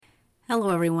Hello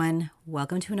everyone,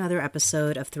 welcome to another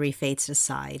episode of Three Fates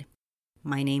Decide.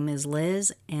 My name is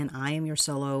Liz and I am your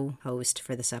solo host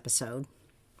for this episode.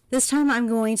 This time I'm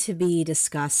going to be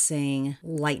discussing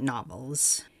light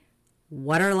novels.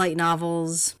 What are light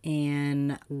novels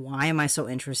and why am I so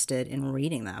interested in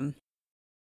reading them?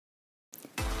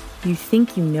 You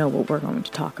think you know what we're going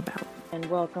to talk about. And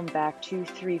welcome back to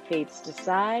Three Fates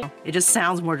Decide. It just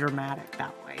sounds more dramatic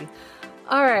that way.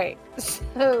 All right,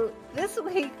 so this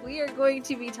week we are going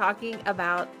to be talking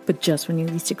about... But just when you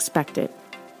least expect it,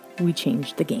 we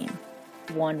changed the game.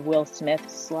 One Will Smith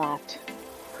slapped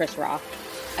Chris Rock.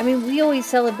 I mean, we always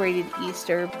celebrated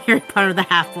Easter. You're part of the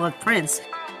Half-Blood Prince.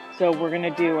 So we're going to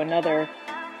do another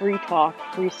free talk,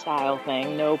 freestyle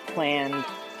thing, no planned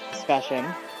discussion.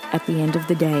 At the end of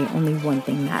the day, only one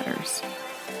thing matters.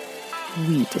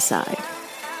 We decide.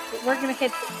 We're going to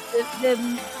hit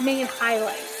the main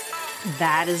highlights.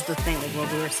 That is the thing, like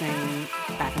what we were saying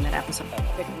back in that episode.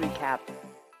 Quick recap.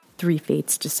 Three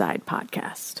Fates Decide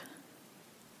podcast.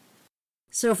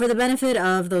 So for the benefit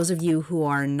of those of you who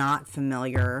are not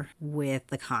familiar with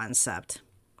the concept,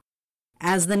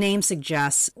 as the name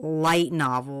suggests, light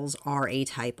novels are a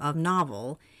type of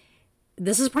novel.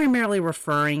 This is primarily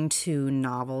referring to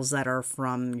novels that are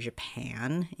from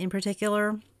Japan in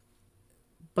particular.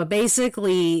 But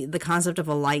basically, the concept of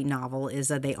a light novel is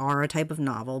that they are a type of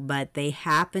novel, but they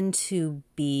happen to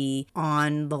be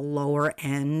on the lower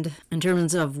end in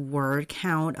terms of word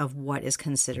count of what is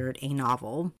considered a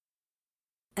novel.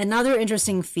 Another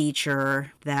interesting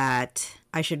feature that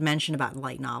I should mention about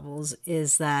light novels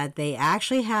is that they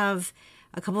actually have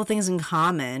a couple of things in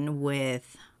common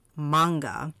with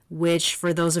manga, which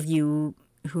for those of you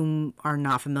who are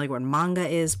not familiar with what manga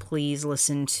is, please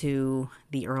listen to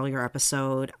the earlier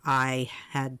episode I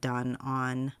had done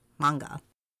on manga.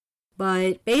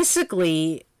 But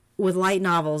basically, with light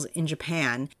novels in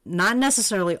Japan, not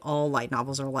necessarily all light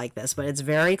novels are like this, but it's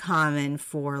very common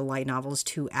for light novels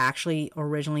to actually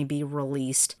originally be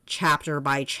released chapter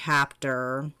by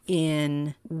chapter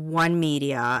in one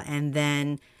media, and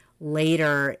then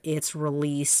later, it's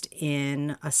released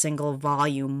in a single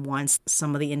volume once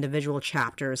some of the individual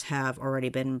chapters have already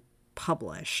been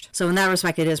published. So in that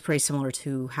respect, it is pretty similar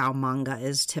to how manga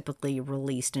is typically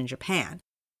released in Japan.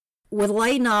 With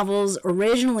light novels,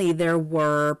 originally there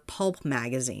were pulp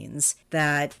magazines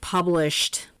that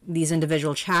published these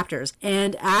individual chapters.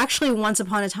 And actually, once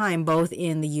upon a time, both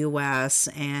in the US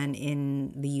and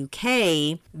in the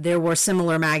UK, there were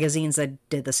similar magazines that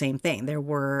did the same thing. There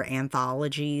were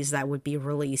anthologies that would be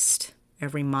released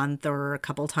every month or a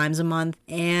couple times a month,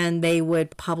 and they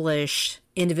would publish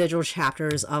individual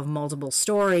chapters of multiple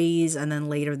stories, and then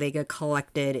later they get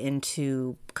collected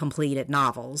into completed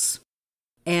novels.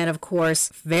 And of course,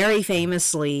 very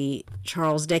famously,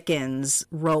 Charles Dickens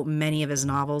wrote many of his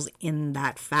novels in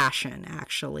that fashion,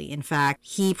 actually. In fact,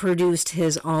 he produced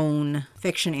his own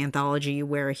fiction anthology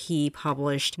where he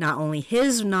published not only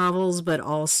his novels, but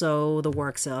also the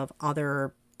works of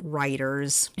other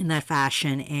writers in that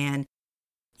fashion. And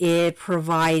it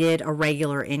provided a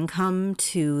regular income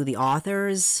to the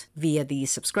authors via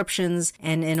these subscriptions,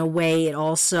 and in a way it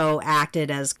also acted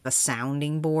as a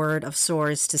sounding board of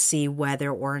sorts to see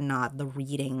whether or not the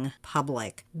reading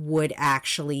public would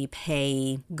actually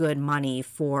pay good money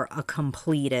for a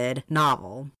completed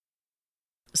novel.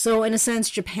 So in a sense,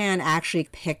 Japan actually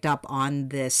picked up on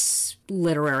this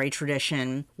literary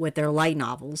tradition with their light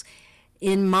novels.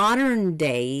 In modern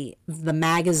day, the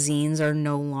magazines are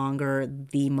no longer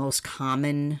the most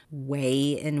common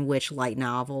way in which light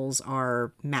novels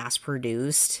are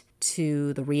mass-produced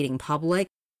to the reading public.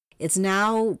 It's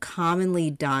now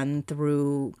commonly done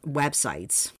through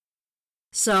websites.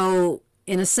 So,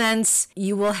 in a sense,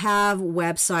 you will have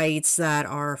websites that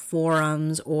are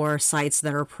forums or sites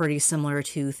that are pretty similar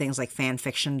to things like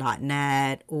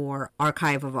fanfiction.net or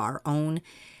Archive of Our Own,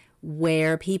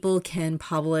 where people can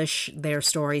publish their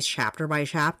stories chapter by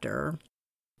chapter.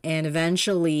 And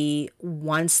eventually,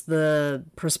 once the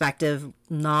prospective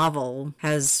novel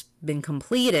has been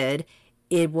completed,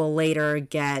 it will later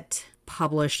get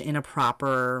published in a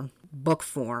proper book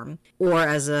form or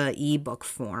as an ebook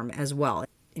form as well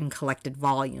in collected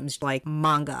volumes, like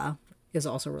manga is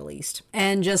also released.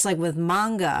 And just like with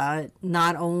manga,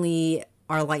 not only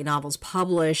are light novels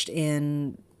published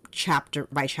in chapter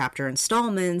by chapter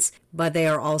installments, but they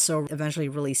are also eventually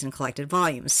released in collected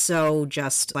volumes. So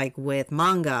just like with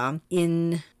manga,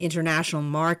 in international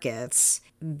markets,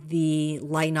 the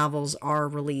light novels are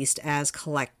released as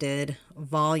collected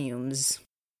volumes.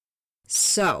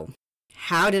 So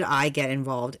how did I get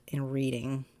involved in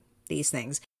reading these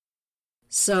things?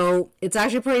 So it's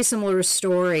actually a pretty similar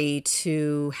story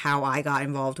to how I got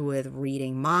involved with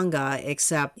reading manga,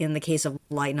 except in the case of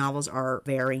light novels are a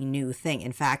very new thing.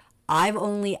 In fact, I've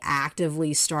only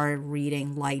actively started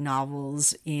reading light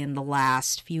novels in the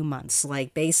last few months.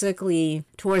 Like basically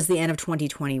towards the end of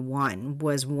 2021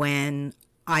 was when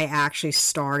I actually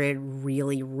started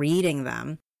really reading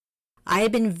them. I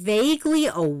had been vaguely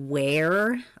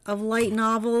aware of light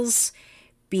novels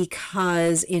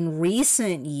because in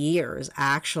recent years,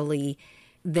 actually,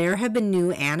 there have been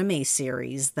new anime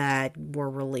series that were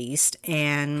released,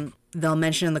 and they'll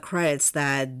mention in the credits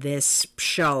that this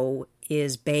show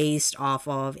is based off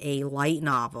of a light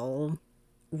novel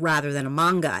rather than a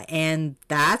manga. And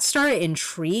that started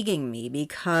intriguing me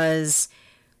because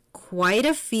quite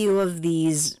a few of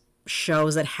these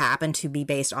shows that happen to be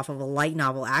based off of a light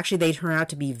novel, actually they turn out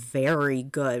to be very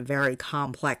good, very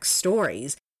complex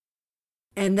stories.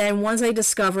 And then once I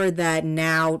discovered that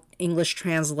now English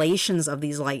translations of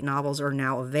these light novels are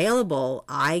now available,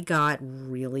 I got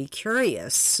really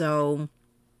curious. So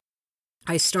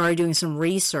I started doing some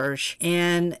research,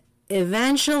 and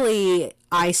eventually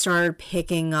I started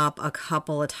picking up a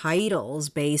couple of titles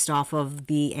based off of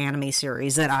the anime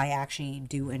series that I actually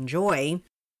do enjoy.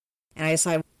 And I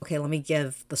decided, okay, let me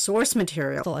give the source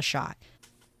material a shot.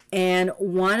 And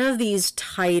one of these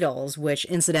titles, which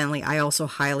incidentally I also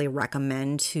highly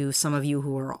recommend to some of you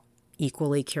who are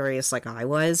equally curious like I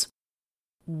was,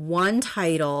 one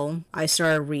title I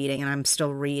started reading, and I'm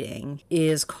still reading,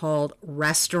 is called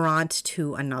Restaurant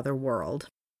to Another World.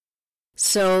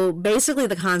 So basically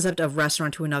the concept of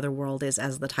Restaurant to Another World is,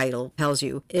 as the title tells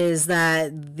you, is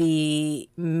that the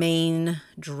main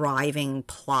driving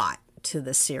plot to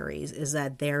the series is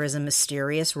that there is a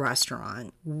mysterious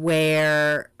restaurant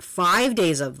where 5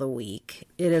 days of the week,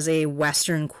 it is a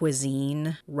Western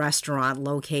cuisine restaurant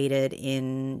located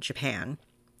in Japan.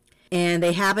 And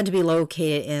they happen to be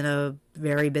located in a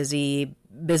very busy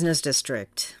business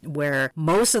district where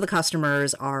most of the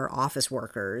customers are office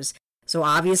workers. So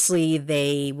obviously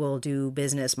they will do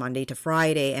business Monday to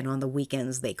Friday, and on the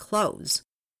weekends they close.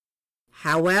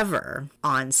 However,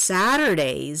 on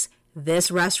Saturdays,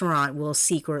 this restaurant will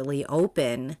secretly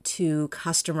open to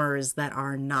customers that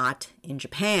are not in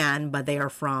Japan, but they are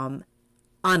from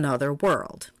another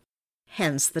world.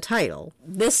 Hence the title.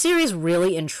 This series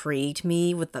really intrigued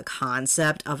me with the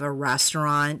concept of a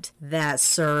restaurant that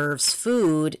serves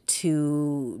food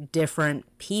to different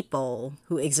people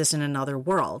who exist in another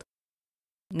world.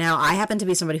 Now, I happen to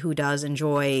be somebody who does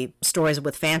enjoy stories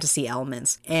with fantasy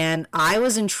elements, and I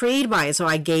was intrigued by it, so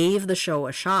I gave the show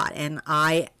a shot, and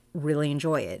I really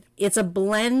enjoy it. It's a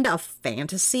blend of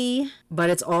fantasy, but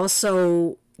it's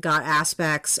also got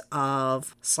aspects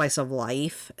of slice of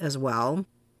life as well.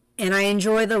 And I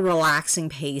enjoy the relaxing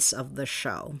pace of the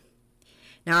show.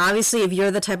 Now, obviously, if you're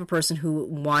the type of person who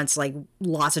wants like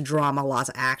lots of drama, lots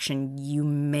of action, you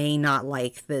may not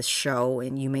like this show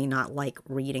and you may not like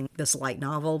reading this light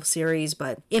novel series.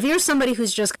 But if you're somebody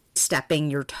who's just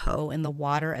stepping your toe in the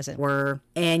water, as it were,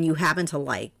 and you happen to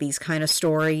like these kind of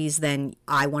stories, then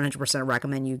I 100%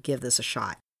 recommend you give this a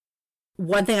shot.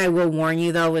 One thing I will warn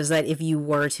you, though, is that if you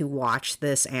were to watch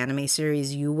this anime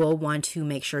series, you will want to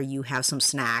make sure you have some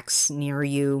snacks near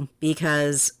you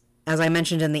because, as I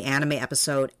mentioned in the anime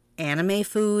episode, anime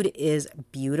food is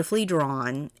beautifully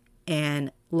drawn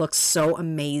and looks so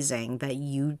amazing that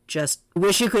you just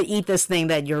wish you could eat this thing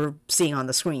that you're seeing on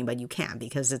the screen, but you can't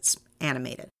because it's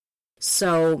animated.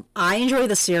 So I enjoy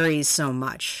the series so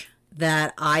much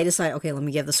that I decided, okay, let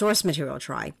me give the source material a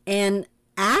try. And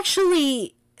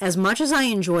actually, as much as I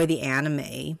enjoy the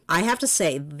anime, I have to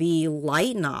say the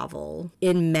light novel,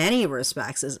 in many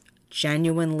respects, is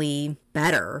genuinely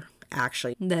better,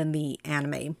 actually, than the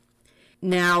anime.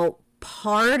 Now,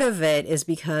 part of it is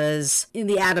because in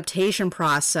the adaptation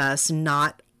process,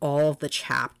 not all of the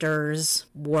chapters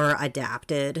were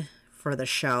adapted for the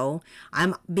show.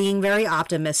 I'm being very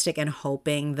optimistic and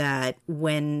hoping that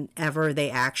whenever they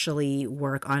actually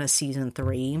work on a season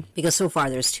 3, because so far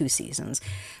there's 2 seasons,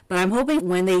 but I'm hoping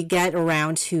when they get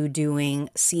around to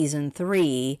doing season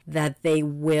 3 that they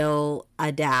will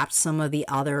adapt some of the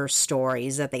other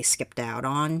stories that they skipped out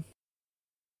on.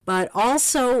 But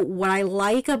also, what I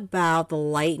like about the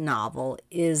light novel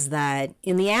is that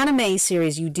in the anime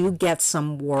series, you do get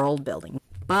some world building.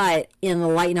 But in the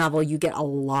light novel, you get a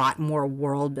lot more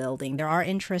world building. There are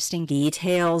interesting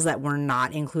details that were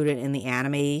not included in the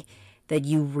anime that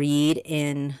you read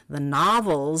in the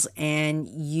novels, and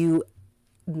you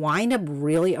wind up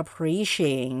really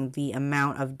appreciating the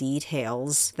amount of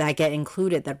details that get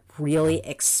included that really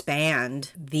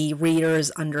expand the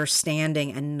reader's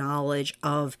understanding and knowledge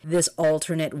of this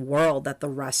alternate world that the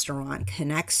restaurant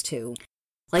connects to.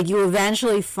 Like, you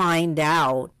eventually find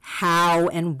out how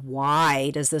and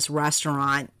why does this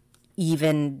restaurant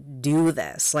even do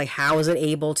this? Like, how is it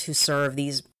able to serve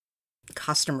these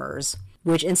customers?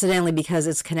 Which, incidentally, because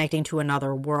it's connecting to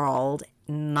another world,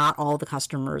 not all the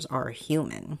customers are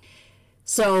human.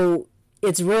 So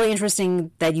it's really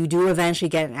interesting that you do eventually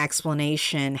get an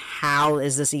explanation, how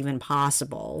is this even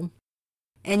possible?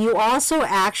 And you also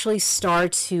actually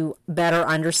start to better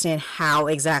understand how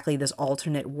exactly this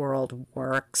alternate world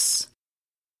works.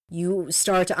 You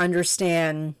start to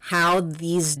understand how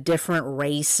these different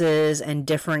races and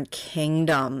different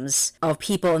kingdoms of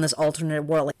people in this alternate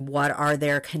world, like, what are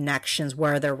their connections,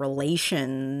 what are their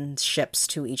relationships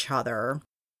to each other.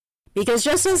 Because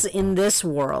just as in this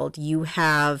world, you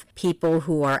have people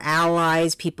who are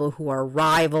allies, people who are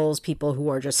rivals, people who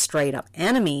are just straight up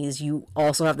enemies, you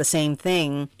also have the same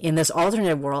thing in this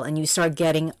alternate world, and you start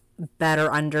getting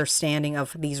better understanding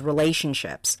of these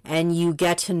relationships, and you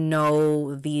get to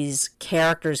know these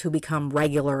characters who become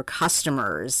regular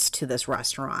customers to this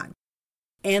restaurant.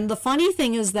 And the funny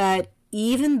thing is that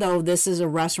even though this is a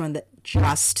restaurant that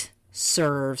just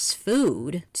serves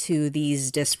food to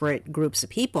these disparate groups of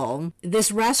people,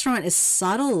 this restaurant is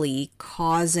subtly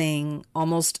causing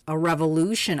almost a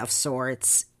revolution of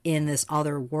sorts in this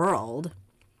other world.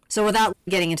 So without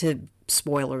getting into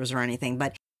spoilers or anything,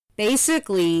 but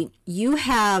basically, you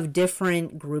have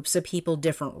different groups of people,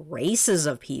 different races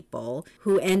of people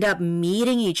who end up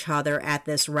meeting each other at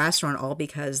this restaurant, all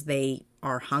because they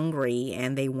are hungry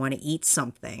and they want to eat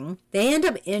something. They end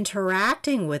up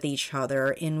interacting with each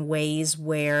other in ways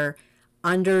where,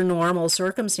 under normal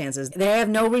circumstances, they have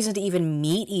no reason to even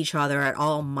meet each other at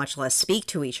all, much less speak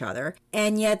to each other.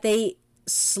 And yet they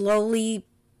slowly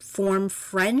form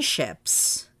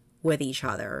friendships with each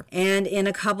other. And in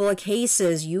a couple of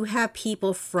cases, you have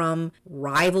people from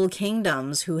rival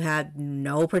kingdoms who had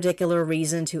no particular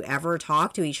reason to ever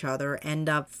talk to each other end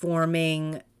up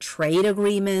forming trade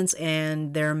agreements,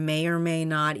 and there may or may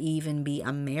not even be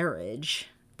a marriage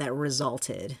that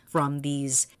resulted from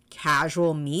these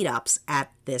casual meetups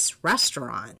at this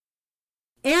restaurant.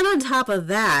 And on top of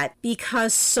that,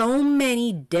 because so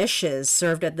many dishes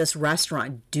served at this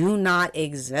restaurant do not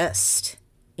exist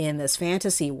in this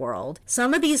fantasy world,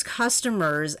 some of these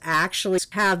customers actually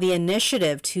have the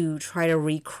initiative to try to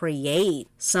recreate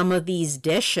some of these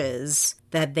dishes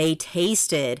that they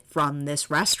tasted from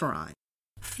this restaurant.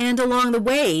 And along the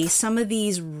way, some of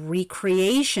these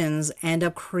recreations end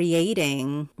up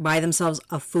creating by themselves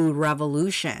a food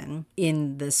revolution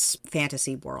in this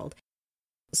fantasy world.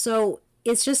 So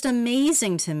it's just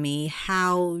amazing to me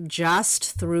how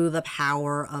just through the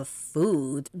power of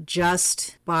food,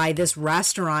 just by this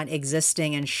restaurant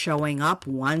existing and showing up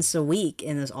once a week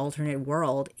in this alternate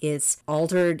world, it's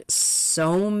altered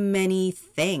so many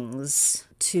things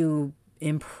to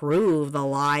improve the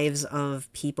lives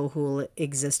of people who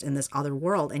exist in this other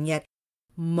world. And yet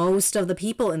most of the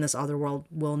people in this other world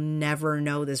will never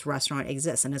know this restaurant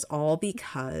exists. And it's all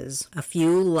because a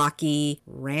few lucky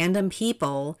random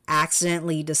people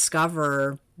accidentally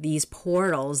discover these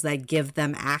portals that give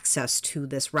them access to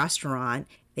this restaurant.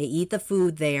 They eat the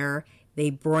food there.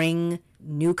 They bring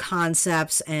new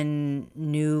concepts and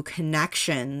new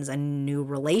connections and new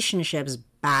relationships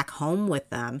back home with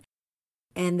them.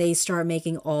 And they start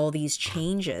making all these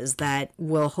changes that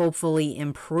will hopefully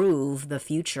improve the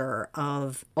future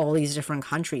of all these different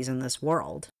countries in this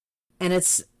world. And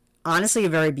it's honestly a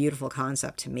very beautiful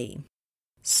concept to me.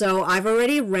 So I've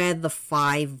already read the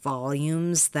 5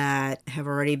 volumes that have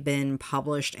already been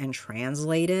published and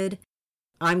translated.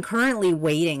 I'm currently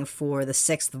waiting for the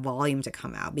 6th volume to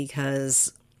come out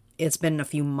because it's been a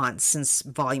few months since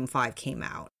volume 5 came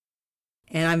out.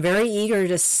 And I'm very eager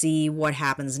to see what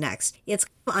happens next. It's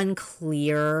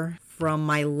unclear from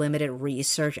my limited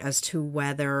research as to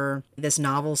whether this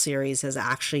novel series has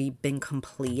actually been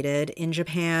completed in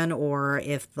Japan, or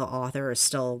if the author is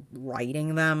still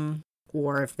writing them,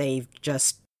 or if they've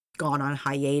just gone on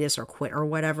hiatus or quit or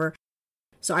whatever.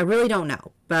 So I really don't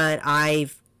know. But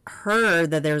I've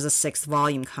heard that there's a 6th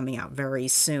volume coming out very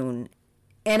soon.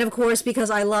 And of course, because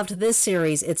I loved this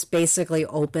series, it's basically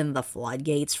opened the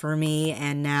floodgates for me,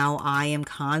 and now I am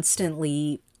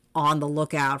constantly on the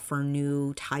lookout for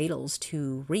new titles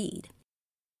to read.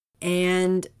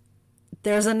 And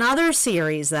there's another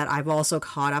series that I've also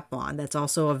caught up on that's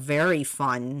also a very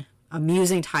fun,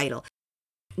 amusing title.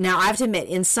 Now, I have to admit,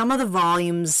 in some of the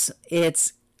volumes,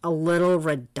 it's a little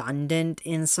redundant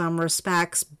in some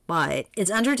respects, but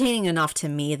it's entertaining enough to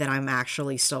me that I'm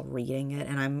actually still reading it,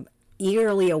 and I'm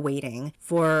eagerly awaiting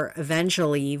for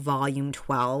eventually volume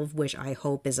 12, which I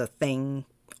hope is a thing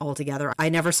altogether. I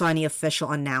never saw any official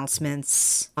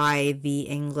announcements by the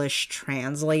English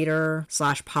translator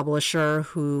 / publisher,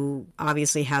 who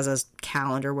obviously has a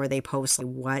calendar where they post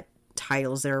what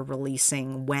titles they're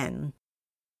releasing when.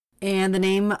 And the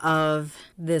name of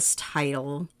this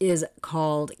title is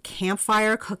called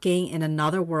Campfire Cooking in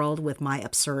Another World with My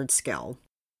Absurd Skill.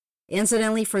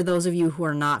 Incidentally, for those of you who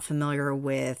are not familiar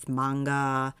with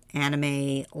manga,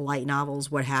 anime, light novels,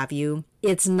 what have you,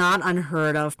 it's not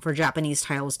unheard of for Japanese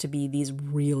titles to be these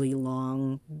really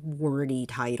long, wordy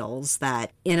titles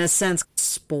that, in a sense,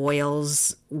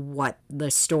 spoils what the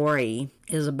story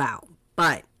is about.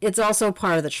 But it's also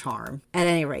part of the charm. At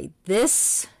any rate,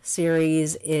 this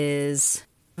series is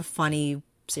a funny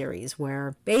series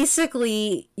where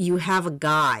basically you have a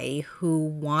guy who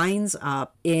winds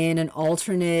up in an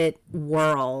alternate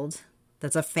world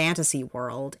that's a fantasy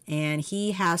world, and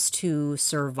he has to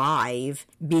survive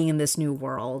being in this new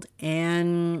world,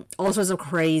 and all sorts of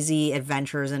crazy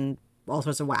adventures and all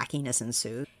sorts of wackiness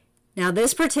ensues. Now,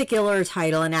 this particular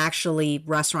title and actually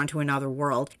Restaurant to Another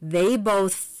World, they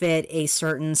both fit a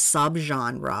certain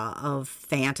subgenre of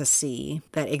fantasy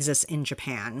that exists in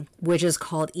Japan, which is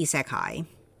called isekai.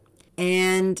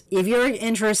 And if you're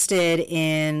interested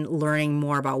in learning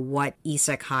more about what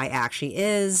isekai actually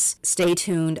is, stay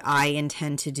tuned. I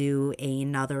intend to do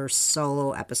another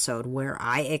solo episode where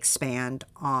I expand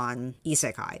on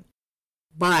isekai.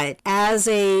 But as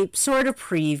a sort of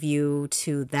preview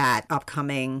to that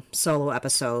upcoming solo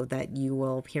episode that you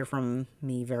will hear from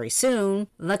me very soon,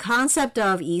 the concept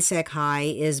of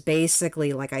isekai is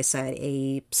basically, like I said,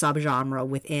 a subgenre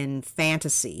within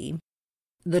fantasy.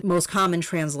 The most common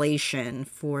translation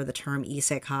for the term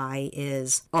isekai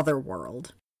is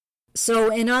otherworld.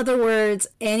 So, in other words,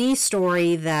 any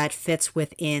story that fits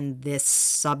within this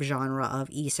subgenre of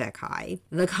isekai,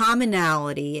 the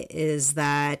commonality is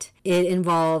that it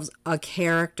involves a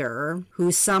character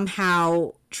who's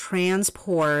somehow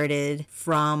transported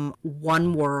from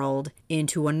one world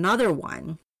into another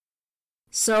one.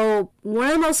 So, one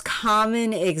of the most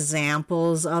common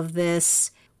examples of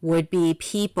this would be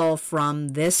people from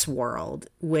this world,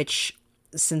 which,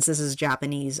 since this is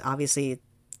Japanese, obviously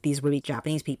these would be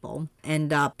Japanese people,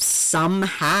 end up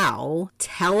somehow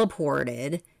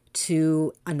teleported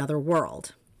to another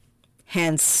world.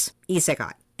 Hence,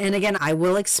 isekai. And again, I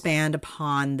will expand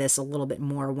upon this a little bit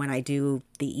more when I do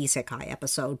the isekai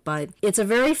episode, but it's a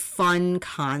very fun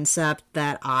concept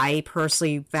that I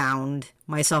personally found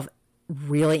myself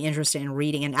really interested in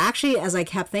reading. And actually, as I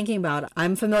kept thinking about it,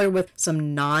 I'm familiar with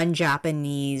some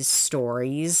non-Japanese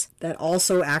stories that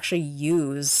also actually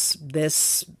use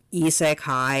this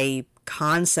isekai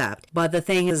concept. But the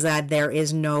thing is that there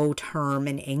is no term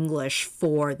in English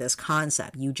for this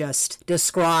concept. You just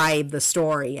describe the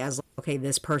story as, okay,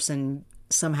 this person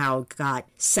somehow got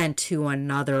sent to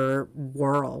another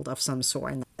world of some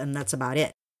sort, and that's about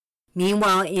it.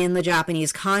 Meanwhile, in the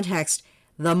Japanese context,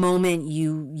 the moment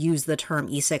you use the term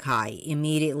isekai,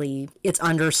 immediately it's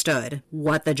understood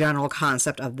what the general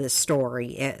concept of this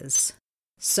story is.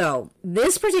 So,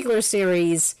 this particular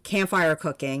series, Campfire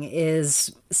Cooking,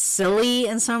 is silly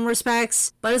in some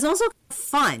respects, but it's also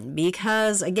fun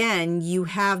because, again, you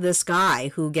have this guy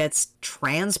who gets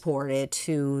transported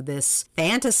to this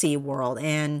fantasy world,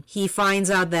 and he finds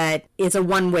out that it's a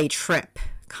one-way trip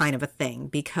kind of a thing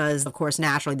because, of course,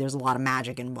 naturally there's a lot of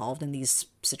magic involved in these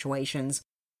situations.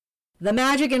 The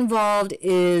magic involved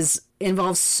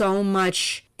involves so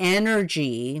much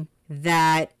energy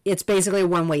that it's basically a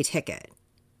one-way ticket.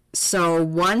 So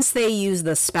once they use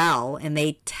the spell and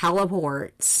they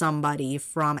teleport somebody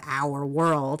from our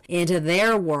world into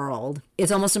their world,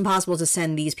 it's almost impossible to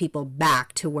send these people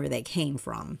back to where they came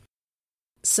from.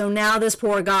 So now this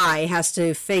poor guy has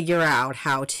to figure out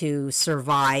how to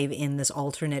survive in this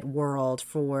alternate world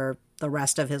for the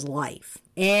rest of his life.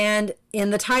 And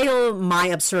in the title, My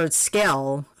Absurd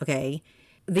Skill, okay,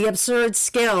 the absurd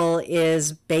skill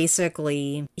is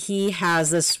basically he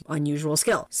has this unusual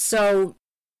skill. So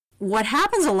what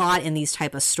happens a lot in these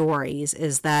type of stories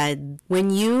is that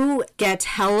when you get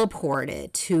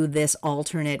teleported to this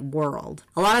alternate world,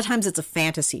 a lot of times it's a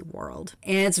fantasy world.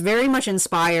 And it's very much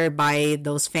inspired by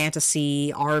those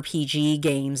fantasy RPG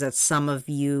games that some of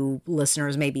you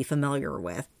listeners may be familiar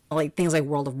with. Like things like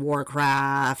World of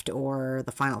Warcraft or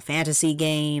the Final Fantasy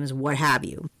games, what have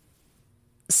you.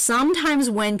 sometimes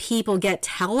when people get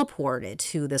teleported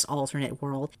to this alternate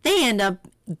world, they end up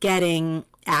getting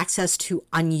access to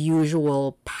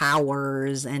unusual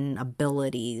powers and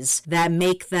abilities that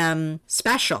make them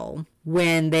special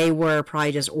when they were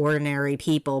probably just ordinary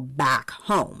people back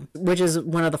home, which is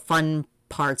one of the fun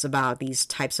parts about these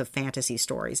types of fantasy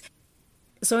stories.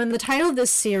 So in the title of this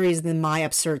series, the My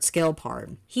Absurd Skill part,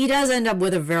 he does end up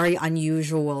with a very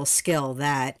unusual skill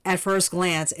that at first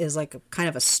glance is like kind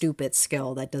of a stupid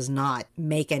skill that does not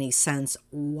make any sense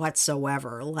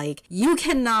whatsoever. Like, you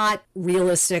cannot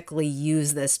realistically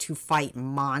use this to fight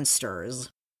monsters.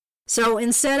 So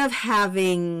instead of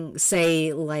having,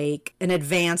 say, like an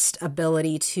advanced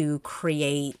ability to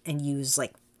create and use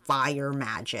like fire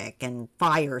magic and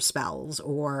fire spells,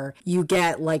 or you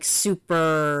get like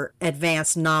super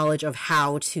advanced knowledge of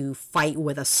how to fight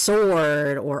with a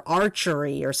sword or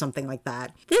archery or something like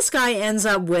that, this guy ends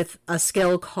up with a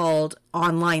skill called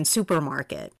Online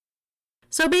Supermarket.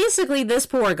 So basically, this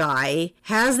poor guy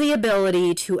has the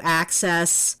ability to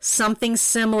access something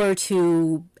similar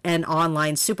to an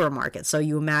online supermarket. So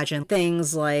you imagine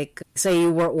things like, say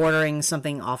you were ordering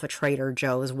something off a Trader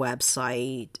Joe's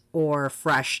website or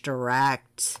Fresh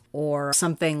Direct or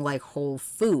something like Whole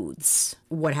Foods,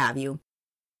 what have you.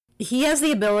 He has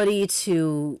the ability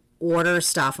to order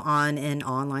stuff on an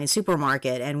online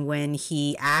supermarket, and when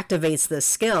he activates this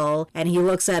skill and he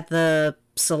looks at the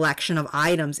selection of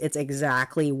items, it's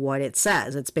exactly what it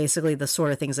says. It's basically the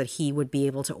sort of things that he would be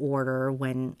able to order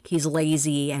when he's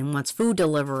lazy and wants food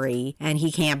delivery and he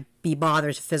can't be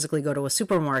bothered to physically go to a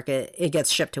supermarket. It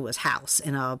gets shipped to his house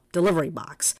in a delivery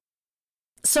box.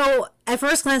 So at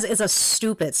first glance, it's a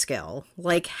stupid skill.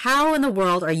 Like, how in the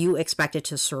world are you expected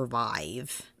to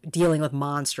survive dealing with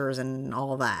monsters and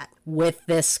all that with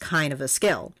this kind of a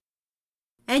skill?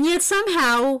 And yet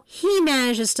somehow he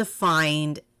manages to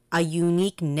find a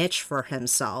unique niche for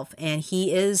himself, and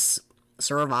he is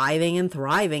surviving and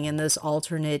thriving in this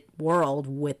alternate world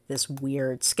with this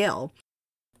weird skill.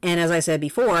 And as I said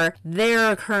before, there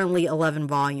are currently 11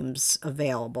 volumes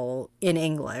available in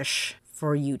English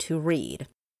for you to read.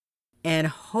 And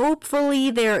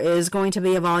hopefully there is going to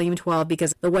be a volume 12,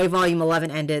 because the way volume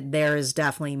 11 ended, there is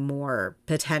definitely more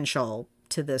potential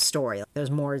to this story. There's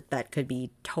more that could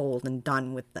be told and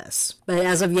done with this. But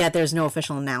as of yet, there's no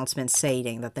official announcement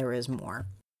stating that there is more.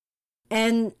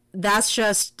 And that's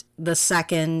just the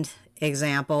second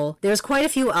example. There's quite a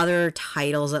few other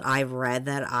titles that I've read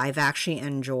that I've actually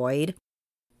enjoyed.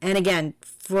 And again,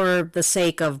 for the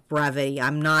sake of brevity,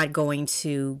 I'm not going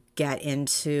to get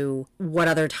into what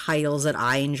other titles that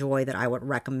I enjoy that I would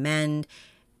recommend.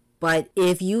 But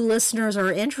if you listeners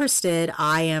are interested,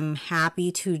 I am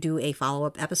happy to do a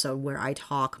follow-up episode where I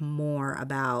talk more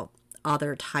about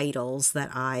other titles that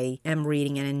I am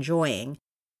reading and enjoying.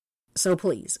 So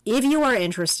please, if you are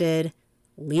interested,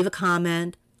 leave a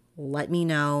comment, let me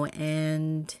know,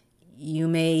 and you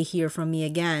may hear from me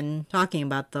again talking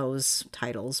about those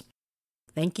titles.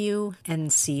 Thank you,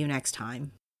 and see you next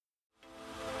time.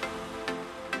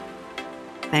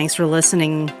 Thanks for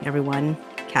listening, everyone.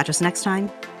 Catch us next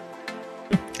time.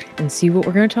 And see what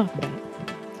we're going to talk about.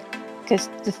 Because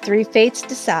the three fates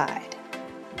decide.